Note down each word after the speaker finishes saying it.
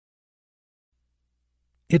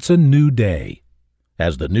It's a new day.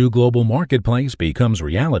 As the new global marketplace becomes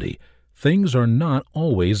reality, things are not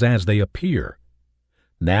always as they appear.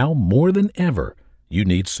 Now more than ever, you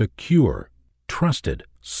need secure, trusted,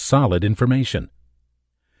 solid information.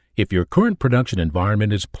 If your current production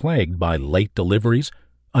environment is plagued by late deliveries,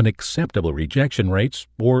 unacceptable rejection rates,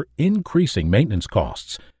 or increasing maintenance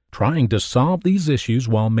costs, trying to solve these issues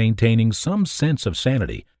while maintaining some sense of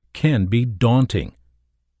sanity can be daunting.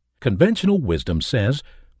 Conventional wisdom says,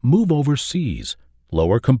 move overseas,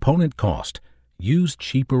 lower component cost, use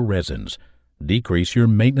cheaper resins, decrease your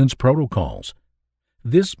maintenance protocols.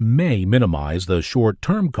 This may minimize the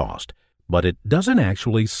short-term cost, but it doesn't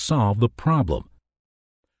actually solve the problem.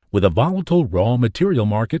 With a volatile raw material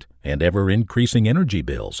market and ever-increasing energy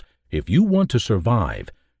bills, if you want to survive,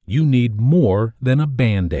 you need more than a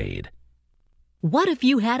Band-Aid. What if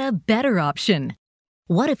you had a better option?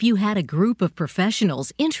 What if you had a group of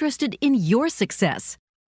professionals interested in your success?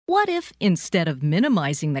 What if, instead of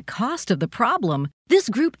minimizing the cost of the problem, this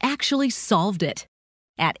group actually solved it?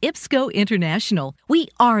 At IPSCO International, we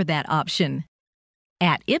are that option.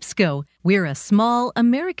 At IPSCO, we're a small,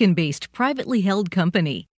 American-based, privately held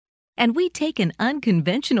company, and we take an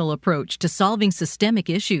unconventional approach to solving systemic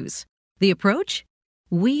issues. The approach?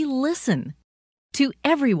 We listen. To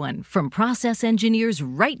everyone from process engineers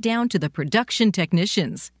right down to the production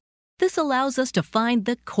technicians. This allows us to find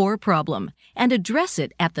the core problem and address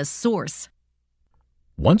it at the source.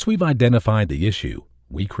 Once we've identified the issue,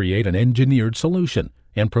 we create an engineered solution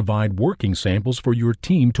and provide working samples for your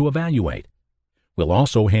team to evaluate. We'll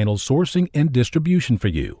also handle sourcing and distribution for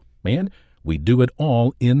you, and we do it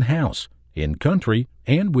all in-house, in-country,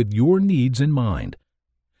 and with your needs in mind.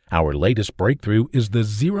 Our latest breakthrough is the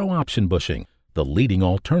zero-option bushing, the leading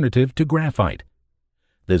alternative to graphite.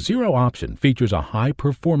 The zero option features a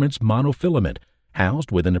high-performance monofilament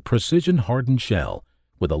housed within a precision-hardened shell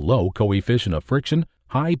with a low coefficient of friction,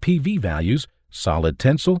 high PV values, solid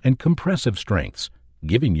tensile and compressive strengths,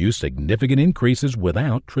 giving you significant increases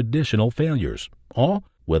without traditional failures, all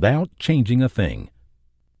without changing a thing.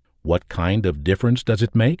 What kind of difference does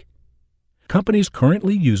it make? Companies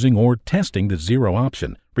currently using or testing the zero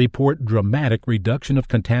option report dramatic reduction of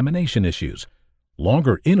contamination issues,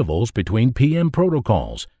 longer intervals between PM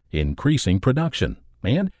protocols, increasing production,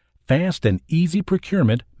 and fast and easy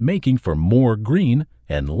procurement, making for more green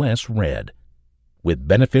and less red. With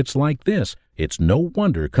benefits like this, it's no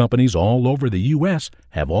wonder companies all over the U.S.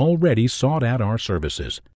 have already sought out our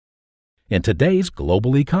services. In today's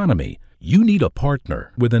global economy, you need a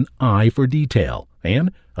partner with an eye for detail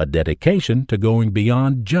and a dedication to going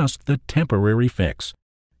beyond just the temporary fix.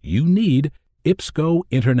 You need IPSCO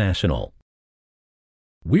International.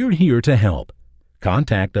 We're here to help.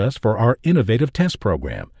 Contact us for our innovative test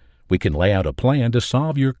program. We can lay out a plan to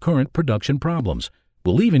solve your current production problems.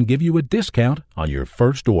 We'll even give you a discount on your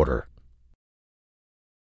first order.